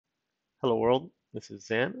Hello world, this is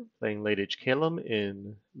Zan playing Late Age Calum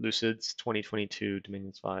in Lucid's 2022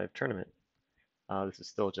 Dominions 5 tournament. This is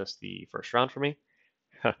still just the first round for me.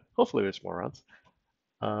 Hopefully there's more rounds.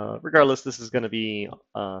 Regardless, this is going to be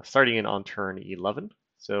starting in on turn 11.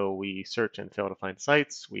 So we search and fail to find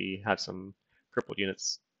sites. We have some crippled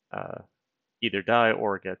units either die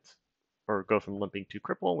or go from limping to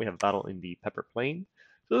cripple. We have a battle in the Pepper Plain.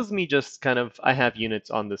 So this is me just I have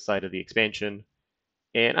units on this side of the expansion.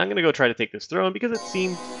 And I'm going to go try to take this throne because it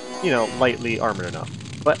seemed, lightly armored enough.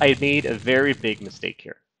 But I made a very big mistake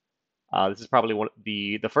here. This is probably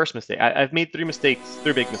the first mistake. I've made three big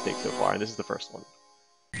mistakes so far, and this is the first one.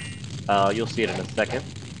 You'll see it in a second.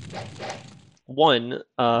 One,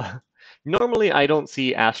 normally I don't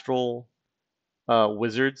see astral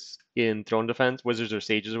wizards in throne defense, wizards or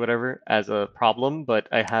sages or whatever, as a problem, but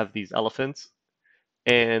I have these elephants,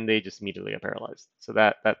 and they just immediately get paralyzed. So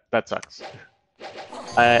that sucks.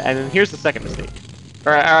 And then here's the second mistake,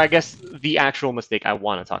 or I guess the actual mistake I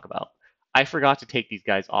want to talk about. I forgot to take these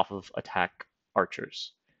guys off of attack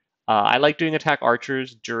archers. I like doing attack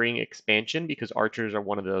archers during expansion because archers are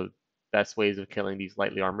one of the best ways of killing these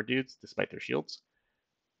lightly armored dudes, despite their shields.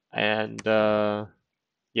 And yeah,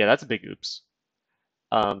 that's a big oops.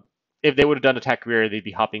 If they would have done attack rear, they'd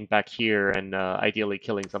be hopping back here and ideally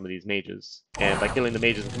killing some of these mages. And by killing the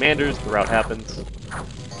mages and commanders, the rout happens.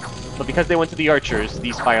 But because they went to the archers,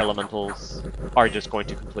 these fire elementals are just going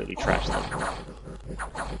to completely trash them.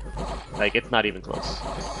 Like, it's not even close.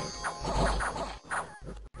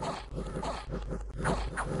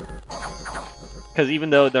 Because even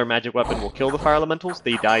though their magic weapon will kill the fire elementals,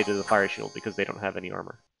 they die to the fire shield because they don't have any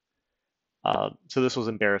armor. So this was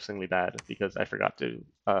embarrassingly bad because I forgot to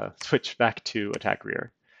switch back to attack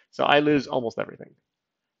rear. So I lose almost everything.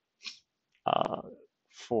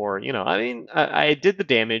 I did the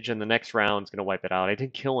damage, and the next round's going to wipe it out. I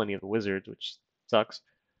didn't kill any of the wizards, which sucks.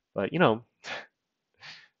 But, it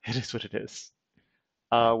is what it is.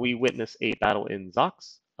 We witness a battle in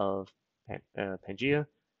Zox of Pangea,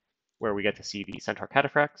 where we get to see the Centaur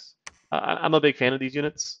Cataphracts. I'm a big fan of these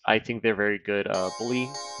units. I think they're very good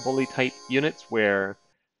bully type units where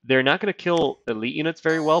they're not going to kill elite units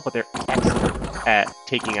very well, but they're excellent at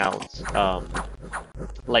taking out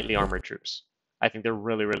lightly armored troops. I think they're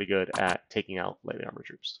really, really good at taking out lightly armored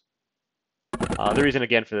troops. The reason,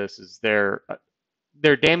 again, for this is their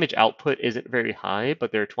damage output isn't very high,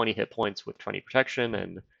 but they're 20 hit points with 20 protection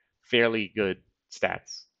and fairly good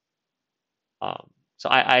stats. So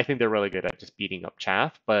I think they're really good at just beating up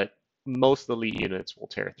chaff, but most elite units will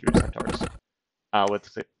tear through centaurs.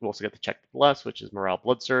 We also get to check the bless, which is morale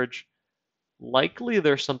blood surge. Likely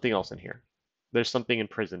there's something else in here. There's something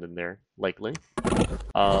imprisoned in there, likely.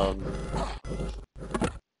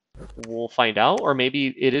 We'll find out, or maybe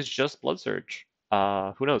it is just blood surge.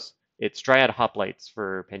 Who knows? It's Dryad Hoplites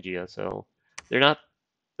for Pangea, so they're not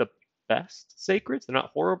the best sacreds. They're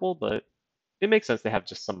not horrible, but it makes sense they have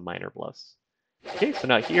just some minor bless. Okay, so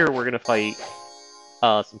now here we're gonna fight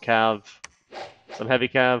some cav, some heavy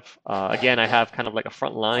cav. Again, I have kind of like a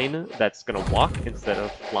front line that's gonna walk instead of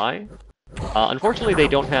fly. Unfortunately, they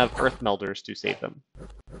don't have earth melders to save them.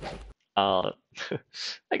 I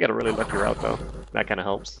got a really lucky route though. That kind of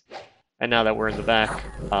helps. And now that we're in the back,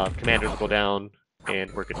 commanders will go down,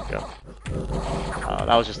 and we're good to go.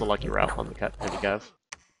 That was just a lucky route on the heavy cav.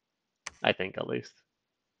 I think, at least.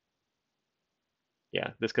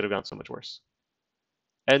 Yeah, this could have gone so much worse.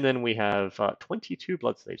 And then we have 22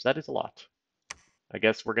 blood slaves. That is a lot. I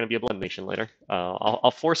guess we're going to be a blood nation later.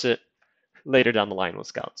 I'll force it later down the line with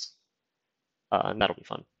scouts. And that'll be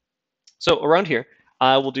fun. So around here,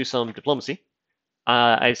 I will do some diplomacy.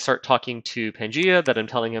 I start talking to Pangea that I'm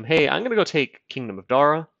telling him, hey, I'm going to go take Kingdom of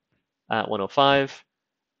Dara at 105.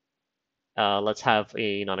 Let's have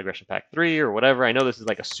a non-aggression pack 3 or whatever. I know this is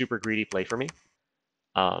like a super greedy play for me.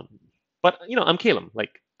 But, I'm Calum.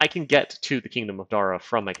 Like, I can get to the Kingdom of Dara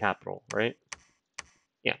from my capital, right?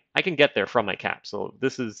 Yeah, I can get there from my cap. So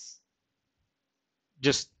this is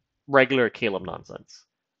just regular Calum nonsense.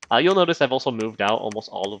 You'll notice I've also moved out almost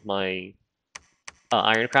all of my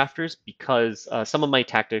Iron Crafters because some of my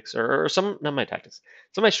tactics, some of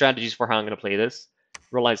my strategies for how I'm going to play this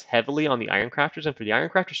relies heavily on the Iron Crafters, and for the Iron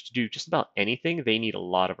Crafters to do just about anything, they need a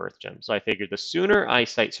lot of Earth Gems. So I figured the sooner I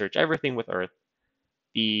site search everything with Earth,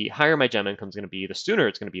 the higher my gem income is going to be, the sooner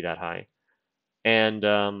it's going to be that high. And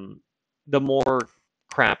the more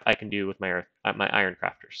crap I can do with my Iron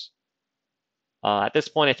Crafters. At this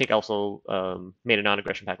point, I think I also made a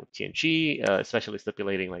non-aggression pact with TNG, especially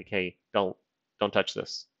stipulating like, hey, don't touch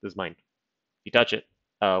this. This is mine. If you touch it,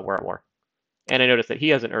 we're at war. And I noticed that he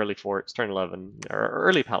has an early fort, it's turn 11, or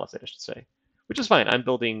early palisade, I should say, which is fine. I'm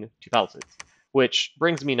building 2 palisades, which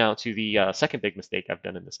brings me now to the second big mistake I've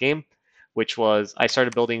done in this game, which was I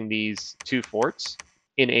started building these 2 forts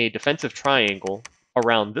in a defensive triangle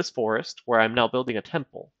around this forest where I'm now building a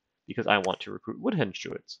temple because I want to recruit woodhenge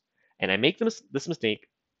druids. And I make this mistake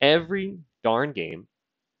every darn game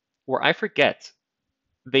where I forget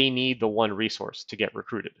they need the one resource to get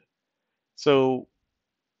recruited. So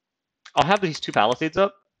I'll have these 2 palisades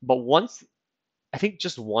up, but once I think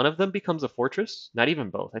just one of them becomes a fortress, not even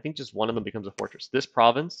both. I think just one of them becomes a fortress. This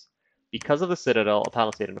province, because of the citadel, a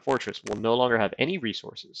palisade, and a fortress, will no longer have any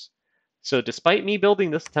resources. So despite me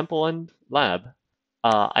building this temple and lab,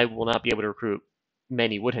 I will not be able to recruit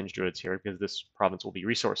many woodhenge druids here because this province will be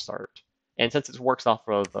resource starved. And since it works off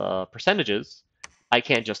of percentages, I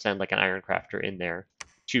can't just send like an iron crafter in there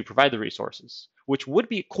to provide the resources, which would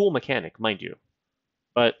be a cool mechanic, mind you.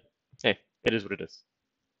 But hey, it is what it is.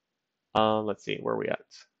 Let's see, where are we at?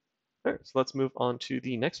 All right, so let's move on to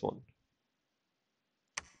the next one.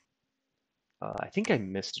 I think I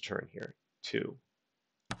missed a turn here, too.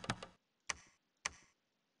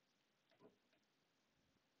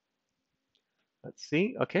 Let's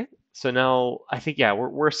see, okay. So now, I think, yeah,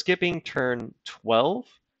 we're skipping turn 12.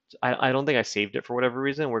 I don't think I saved it for whatever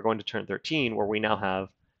reason. We're going to turn 13, where we now have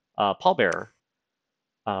Pallbearer.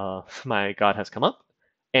 My god has come up,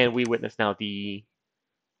 and we witness now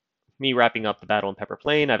me wrapping up the battle in Pepper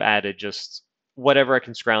Plain. I've added just whatever I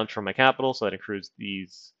can scrounge from my capital, so that includes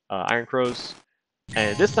these Iron Crows.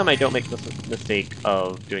 And this time I don't make the mistake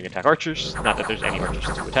of doing attack archers, not that there's any archers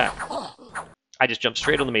to attack. I just jump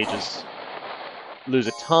straight on the mages, lose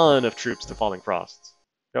a ton of troops to Falling Frosts.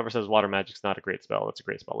 Whoever says water magic's not a great spell, that's a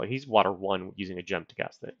great spell. Like, he's water 1 using a gem to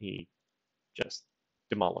cast it. He just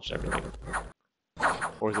demolished everything.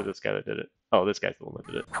 Or was it this guy that did it? Oh, this guy's the one that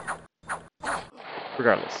did it.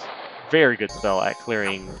 Regardless, very good spell at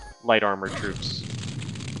clearing light armored troops.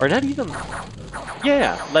 Or not even...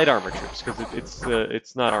 Yeah, light armor troops, because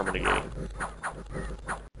it's not armor negating.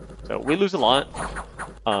 So we lose a lot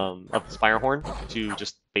of the Spirehorn to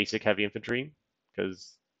just basic heavy infantry,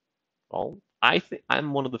 because, well,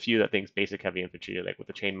 I'm one of the few that thinks basic heavy infantry, like with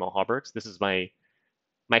the chainmail hauberks. This is my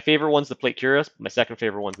favorite one's the plate cuirass. My second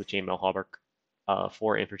favorite one's the chainmail hauberk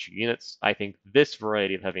for infantry units. I think this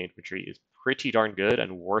variety of heavy infantry is pretty darn good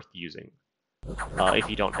and worth using if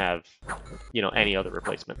you don't have, any other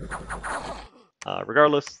replacement.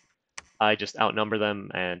 Regardless, I just outnumber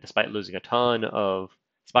them, and despite losing a ton of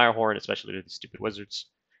Spirehorn, especially to the stupid wizards,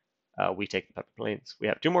 we take the Pepper Plains. We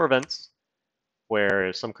have 2 more events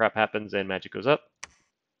where some crap happens and magic goes up,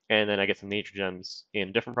 and then I get some nature gems in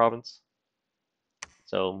a different province.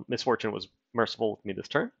 So Misfortune was merciful with me this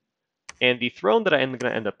turn. And the throne that I am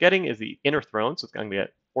going to end up getting is the Inner Throne, so it's going to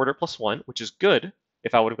get Order +1, which is good.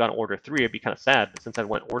 If I would have gotten Order 3, it'd be kind of sad, but since I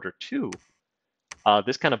went Order 2,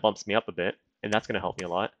 this kind of bumps me up a bit, and that's going to help me a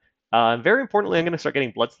lot. Very importantly, I'm going to start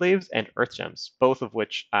getting Blood Slaves and Earth Gems, both of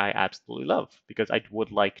which I absolutely love, because I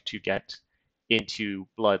would like to get into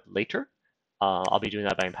Blood later. I'll be doing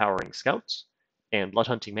that by empowering Scouts and Blood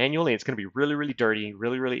Hunting manually. It's going to be really, really dirty,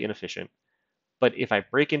 really, really inefficient. But if I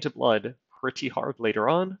break into Blood pretty hard later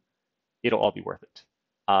on, it'll all be worth it.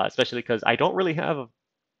 Especially because I don't really have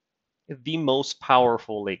the most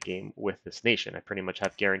powerful late game with this nation. I pretty much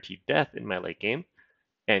have guaranteed death in my late game.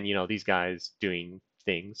 And, these guys doing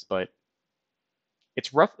things, but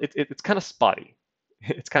it's rough. It's kind of spotty.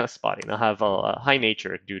 It's kind of spotty. And I'll have a high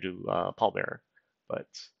nature due to Pallbearer. But,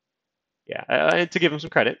 yeah, to give him some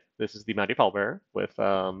credit, this is the Mighty Pallbearer with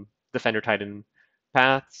Defender Titan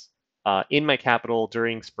paths. In my capital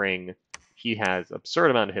during spring, he has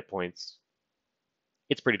absurd amount of hit points.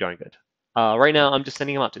 It's pretty darn good. Right now, I'm just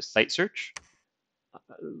sending him out to site search.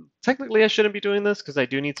 Technically, I shouldn't be doing this because I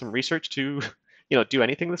do need some research to, do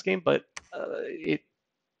anything in this game. But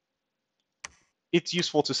it's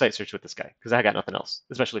useful to site search with this guy because I got nothing else,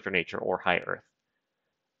 especially for nature or high earth.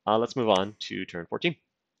 Let's move on to turn 14.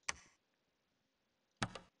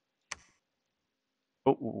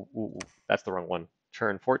 Oh, that's the wrong one.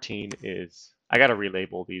 Turn 14 is... I gotta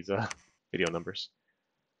relabel these video numbers.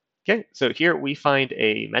 Okay, so here we find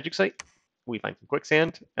a magic site. We find some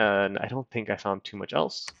quicksand, and I don't think I found too much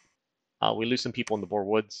else. We lose some people in the Boar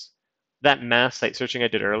Woods. That mass site searching I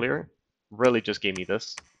did earlier really just gave me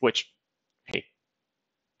this, which, hey,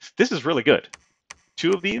 this is really good.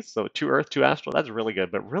 2 of these, so 2 Earth, 2 Astral, that's really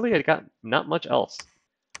good, but really I got not much else.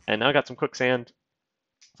 And now I got some quicksand.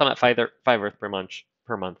 So I'm at 5 Earth per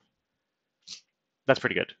month. That's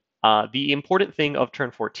pretty good. The important thing of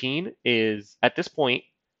turn 14 is, at this point,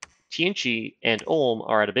 TNG and Ulm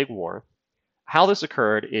are at a big war. How this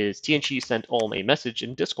occurred is TNG sent Ulm a message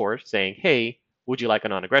in Discord saying, hey, would you like a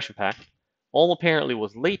non-aggression pact? Ulm apparently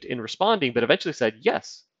was late in responding, but eventually said,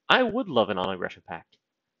 yes, I would love a non-aggression pact.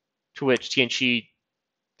 To which Tianqi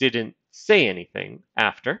didn't say anything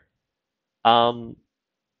after. Ulm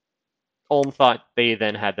thought they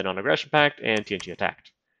then had the non-aggression pact, and Tianqi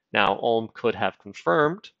attacked. Now, Ulm could have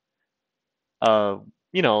confirmed, uh,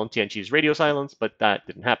 Tianqi's radio silence, but that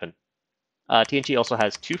didn't happen. Tianqi also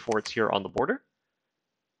has 2 forts here on the border,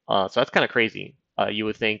 so that's kind of crazy. You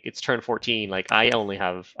would think it's turn 14, like I only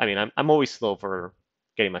have, I mean, I'm always slow for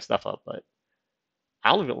getting my stuff up, but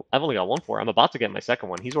I've only got 1 fort. I'm about to get my second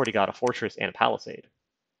one. He's already got a fortress and a palisade,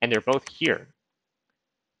 and they're both here.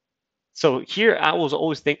 So here I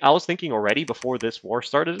was thinking already before this war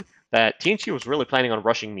started that Tianqi was really planning on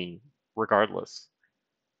rushing me regardless.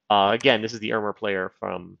 Again, this is the Ermer player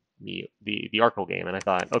from the Arco game, and I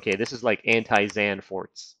thought, okay, this is like anti-Zan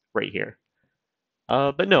forts right here.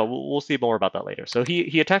 But no, we'll see more about that later. So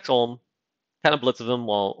he attacks Ulm, kind of blitzes him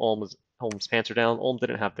while Ulm's pants are down. Ulm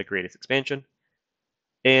didn't have the greatest expansion,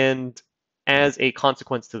 and as a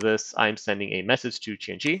consequence to this, I'm sending a message to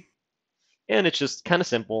Tianqi, and it's just kind of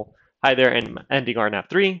simple. Hi there, and ending RNAP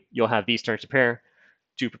 3. You'll have these turns to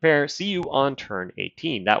prepare. See you on turn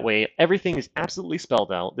 18. That way, everything is absolutely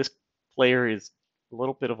spelled out. This player is a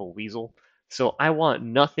little bit of a weasel, so I want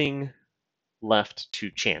nothing left to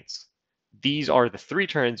chance. These are the 3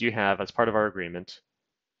 turns you have as part of our agreement.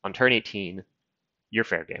 On turn 18, you're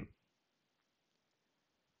fair game.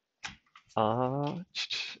 And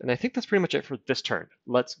I think that's pretty much it for this turn.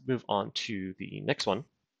 Let's move on to the next one.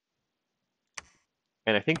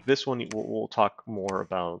 And I think this one we'll talk more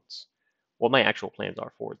about what my actual plans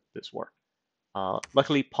are for this war.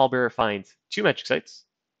 Luckily, Pallbearer finds 2 magic sites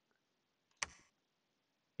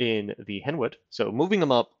in the Henwood, so moving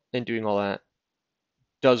them up and doing all that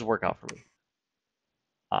does work out for me.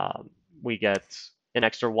 We get an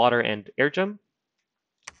extra water and air gem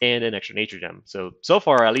and an extra nature gem. So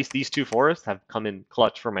far, at least these 2 forests have come in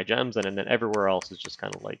clutch for my gems, and then everywhere else is just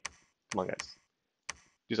kind of like, come on, guys,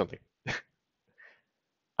 do something.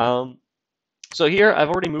 So here, I've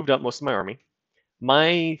already moved up most of my army.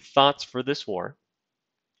 My thoughts for this war,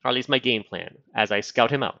 or at least my game plan, as I scout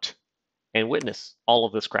him out and witness all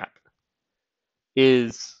of this crap,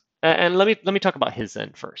 is, and let me talk about his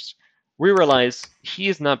end first. We realize he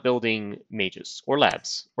is not building mages or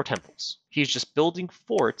labs or temples. He's just building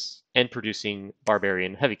forts and producing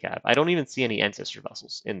barbarian heavy cav. I don't even see any ancestor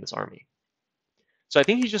vessels in this army. So I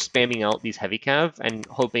think he's just spamming out these heavy cav and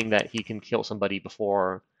hoping that he can kill somebody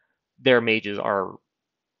before their mages are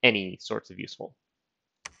any sorts of useful.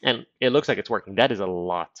 And it looks like it's working. That is a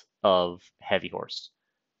lot of heavy horse.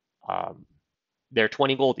 They're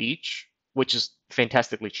 20 gold each, which is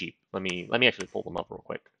fantastically cheap. Let me actually pull them up real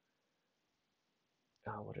quick.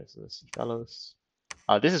 What is this? Fellows.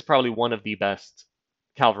 This is probably one of the best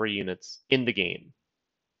cavalry units in the game.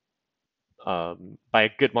 By a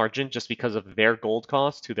good margin, just because of their gold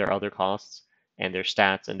cost to their other costs and their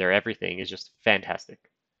stats and their everything is just fantastic.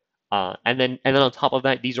 And then on top of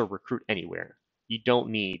that, these are recruit anywhere. You don't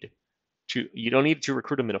need to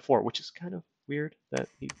recruit him in a fort, which is kind of weird that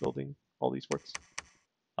he's building all these forts.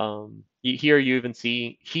 Here you even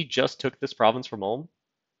see he just took this province from Ulm.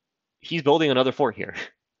 He's building another fort here.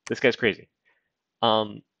 This guy's crazy.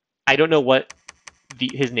 I don't know what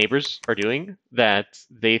his neighbors are doing that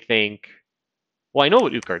they think. Well, I know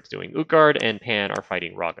what Utgard's doing. Utgard and Pan are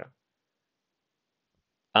fighting Raga.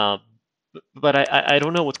 But I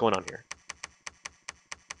don't know what's going on here.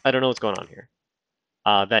 I don't know what's going on here.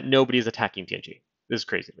 That nobody's attacking Tianqi. This is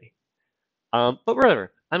crazy to me. But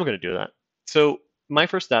whatever. I'm going to do that. So my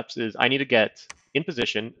first steps is I need to get in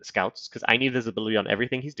position scouts because I need visibility on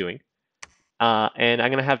everything he's doing. And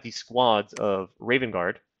I'm going to have these squads of Raven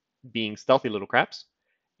Guard being stealthy little craps.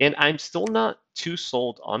 And I'm still not too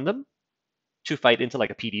sold on them to fight into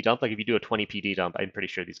like a PD dump. Like if you do a 20 PD dump, I'm pretty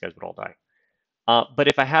sure these guys would all die. But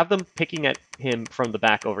if I have them picking at him from the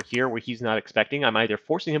back over here where he's not expecting, I'm either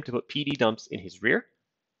forcing him to put PD dumps in his rear,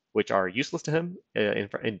 which are useless to him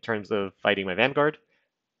in terms of fighting my Vanguard,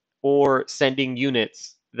 or sending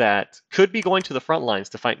units that could be going to the front lines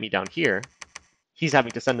to fight me down here. He's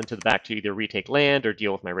having to send them to the back to either retake land or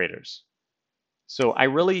deal with my raiders. So I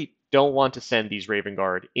really don't want to send these Raven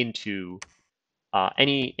Guard into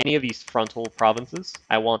any of these frontal provinces.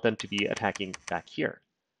 I want them to be attacking back here.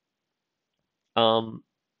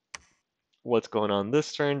 What's going on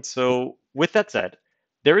this turn? So with that said,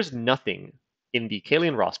 there is nothing in the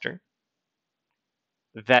Kalian roster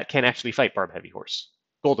that can actually fight Barb Heavy Horse.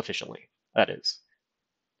 Gold efficiently, that is.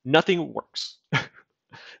 Nothing works.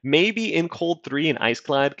 Maybe in Cold 3 and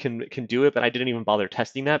Iceclad can do it, but I didn't even bother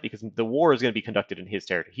testing that because the war is going to be conducted in his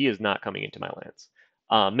territory. He is not coming into my lands.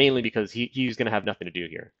 mainly because he's going to have nothing to do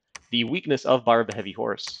here. The weakness of Bar of the Heavy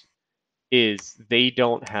Horse is they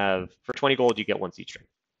don't have, for 20 gold, you get 1 siege strength.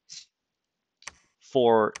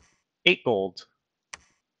 For 8 gold,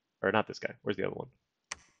 or not this guy, where's the other one?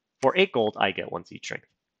 For 8 gold, I get 1 siege strength.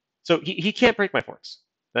 So he can't break my forts.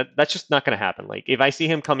 That's just not going to happen. Like, if I see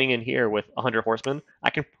him coming in here with 100 horsemen, I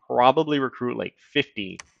can probably recruit like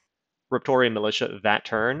 50 Raptorian militia that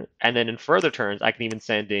turn, and then in further turns, I can even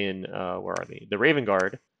send in, where are they? The Raven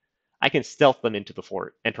Guard. I can stealth them into the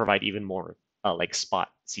fort and provide even more, like, spot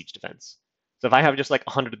siege defense. So if I have just like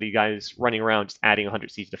 100 of these guys running around, just adding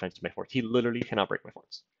 100 siege defense to my forts, he literally cannot break my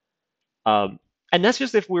forts. And that's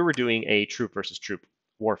just if we were doing a troop versus troop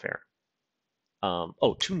warfare.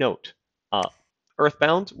 Oh, to note,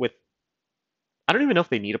 Earthbound with, I don't even know if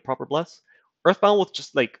they need a proper bless. Earthbound with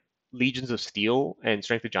just like Legions of Steel and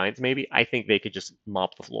Strength of Giants, maybe, I think they could just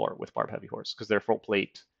mop the floor with Barb Heavy Horse because they're full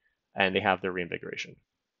plate and they have their reinvigoration.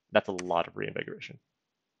 That's a lot of reinvigoration.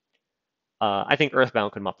 I think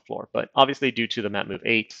Earthbound could mop the floor, but obviously due to the map move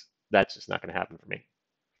 8, that's just not going to happen for me.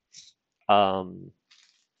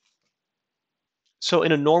 So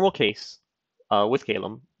in a normal case, with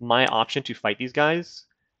Calum, my option to fight these guys,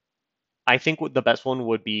 I think the best one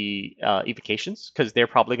would be Evocations, because they're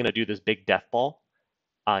probably going to do this big death ball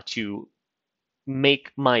to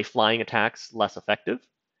make my flying attacks less effective.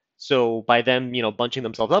 So by them, bunching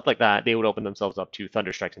themselves up like that, they would open themselves up to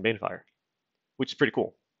Thunder Strikes and Banefire, which is pretty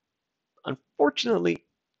cool. Unfortunately,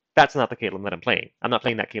 that's not the Calum that I'm playing. I'm not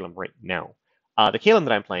playing that Calum right now. The Calum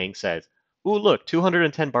that I'm playing says, ooh, look,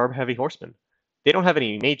 210 Barb Heavy Horsemen. They don't have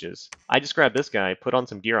any mages. I just grabbed this guy, put on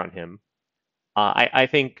some gear on him. I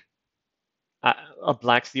think a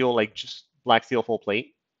Black Steel, like just Black Steel full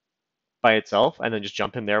plate by itself, and then just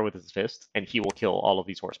jump him there with his fist, and he will kill all of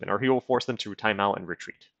these horsemen, or he will force them to time out and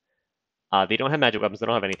retreat. They don't have magic weapons. They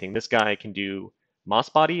don't have anything. This guy can do Moss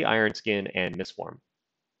Body, Iron Skin, and Mistform.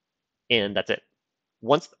 And that's it.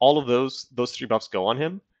 Once all of those 3 buffs go on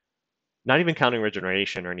him, not even counting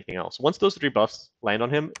regeneration or anything else, once those 3 buffs land on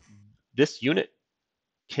him, this unit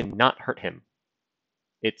cannot hurt him.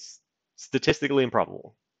 It's statistically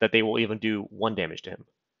improbable that they will even do 1 damage to him.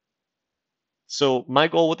 So my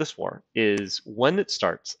goal with this war is when it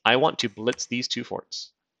starts, I want to blitz these 2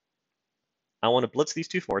 forts. I want to blitz these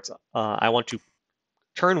 2 forts. I want to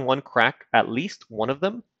turn 1 crack at least one of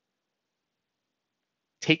them,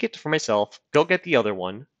 take it for myself, go get the other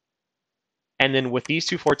one, and then with these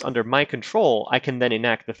 2 forts under my control, I can then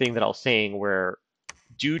enact the thing that I was saying where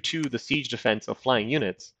due to the siege defense of flying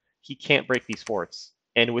units, he can't break these forts.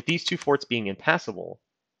 And with these 2 forts being impassable,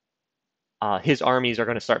 his armies are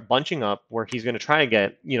going to start bunching up where he's going to try to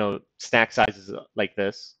get, stack sizes like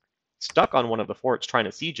this, stuck on one of the forts trying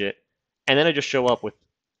to siege it, and then I just show up with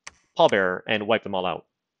Pallbearer and wipe them all out.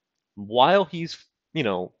 While he's,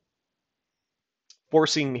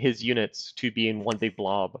 forcing his units to be in one big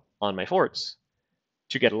blob on my forts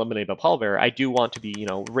to get eliminated by Pallbearer, I do want to be,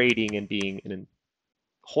 raiding and being an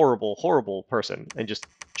horrible, horrible person and just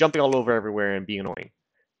jumping all over everywhere and being annoying.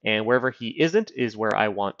 And wherever he isn't is where I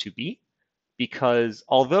want to be, because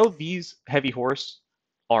although these heavy horse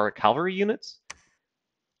are cavalry units,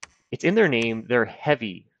 it's in their name, they're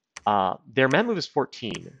heavy. Their man move is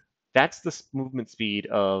 14. That's the movement speed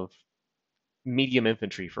of medium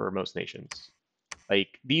infantry for most nations.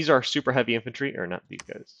 Like, these are super heavy infantry, or not these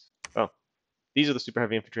guys. Oh, these are the super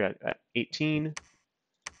heavy infantry at 18.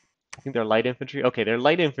 I think they're light infantry. Okay, their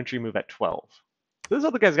light infantry move at 12. So this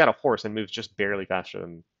other guy's got a horse and moves just barely faster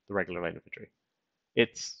than the regular light infantry.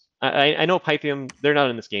 I know Pythium, they're not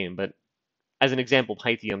in this game, but as an example,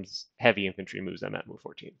 Pythium's heavy infantry moves them at move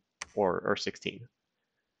 14 or 16.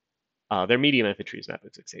 Their medium infantry is at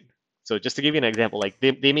move 16. So just to give you an example, like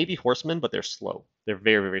they may be horsemen, but they're slow. They're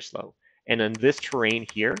very, very slow. And then this terrain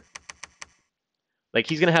here, like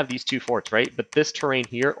he's going to have these 2 forts, right? But this terrain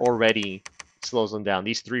here already slows him down.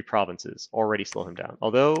 These 3 provinces already slow him down.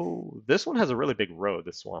 Although this one has a really big road,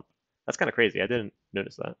 this swamp. That's kind of crazy. I didn't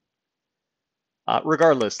notice that.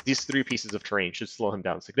 Regardless, these 3 pieces of terrain should slow him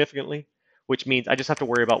down significantly, which means I just have to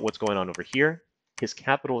worry about what's going on over here. His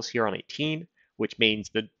capital is here on 18, which means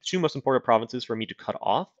the 2 most important provinces for me to cut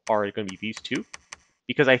off are going to be these 2,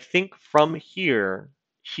 because I think from here,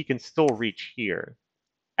 he can still reach here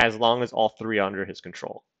as long as all 3 are under his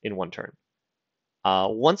control in 1 turn.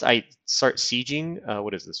 Once I start sieging,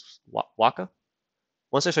 what is this, Waka?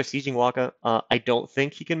 Once I start sieging Waka, I don't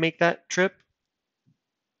think he can make that trip,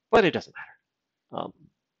 but it doesn't matter.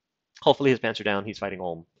 Hopefully his pants are down, he's fighting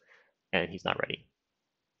Ulm, and he's not ready.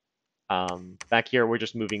 Back here, we're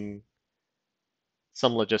just moving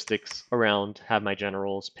some logistics around, have my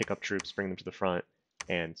generals pick up troops, bring them to the front,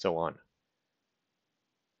 and so on.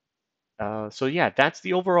 So yeah, that's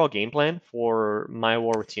the overall game plan for my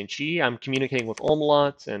war with Tianqi. I'm communicating with Ulm a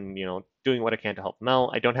lot and doing what I can to help him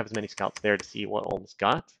out. I don't have as many scouts there to see what Ulm's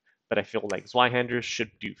got, but I feel like Zweihander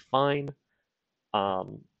should do fine.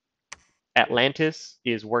 Um, Atlantis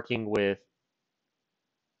is working with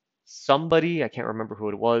somebody, I can't remember who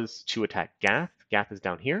it was, to attack Gath. Gath is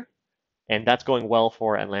down here, and that's going well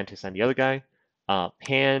for Atlantis and the other guy.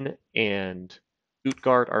 Pan and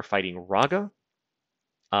Utgard are fighting Raga.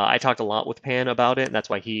 I talked a lot with Pan about it, and that's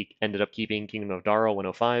why he ended up keeping Kingdom of Dara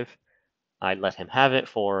 105. I let him have it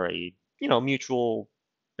for a mutual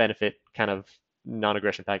benefit kind of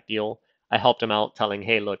non-aggression pact deal. I helped him out, telling,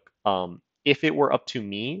 hey, look, if it were up to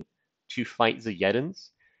me to fight the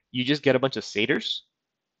Yedins, you just get a bunch of satyrs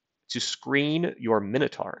to screen your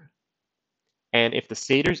Minotaur. And if the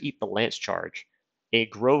satyrs eat the lance charge, a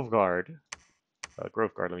Grove Guard,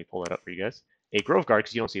 let me pull that up for you guys. A Grove Guard,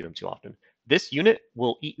 because you don't see them too often. This unit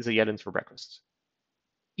will eat the Yedins for breakfast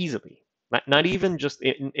easily. Not even just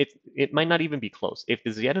it might not even be close. If the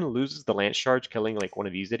Zedin loses the lance charge, killing like one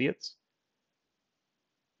of these idiots,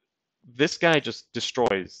 this guy just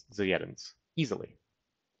destroys the Zedins easily.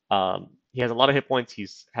 He has a lot of hit points.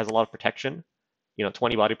 Has a lot of protection.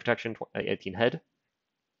 20 body protection, 18 head.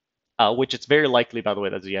 Which it's very likely, by the way,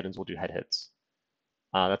 that the Zedins will do head hits.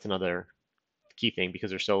 That's another key thing because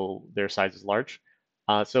their size is large.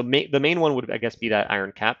 So the main one would, I guess, be that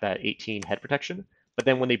Iron Cap, that 18 head protection. But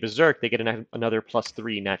then when they berserk, they get another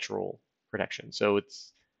 +3 natural protection. So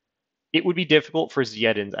it would be difficult for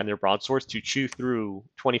Zedins and their broadswords to chew through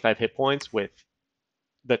 25 hit points with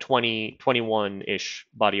the 21-ish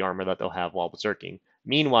body armor that they'll have while berserking.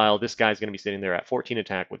 Meanwhile, this guy's going to be sitting there at 14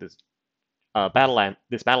 attack with his battle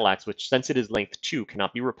axe, which since it is length 2,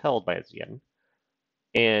 cannot be repelled by a Zedin,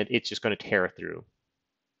 and it's just going to tear through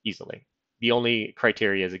easily. The only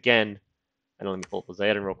criteria is, again, and let me pull up the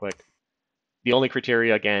Zedin real quick. The only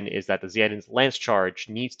criteria, again, is that the Zedin's lance charge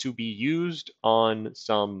needs to be used on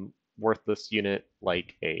some worthless unit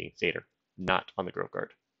like a Satyr, not on the Grove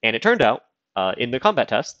Guard. And it turned out, in the combat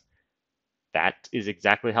test, that is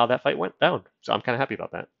exactly how that fight went down. So I'm kind of happy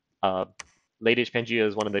about that. Late Age Pangaea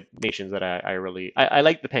is one of the nations that I really I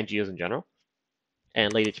like the Pangaeas in general,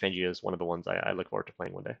 and Late Age Pangaea is one of the ones I look forward to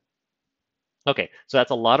playing one day. Okay, so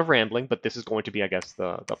that's a lot of rambling, but this is going to be, I guess,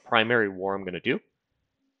 the primary war I'm going to do.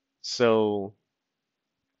 So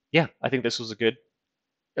yeah, I think this was a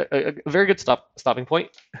very good stopping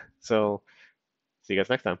point. So see you guys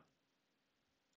next time.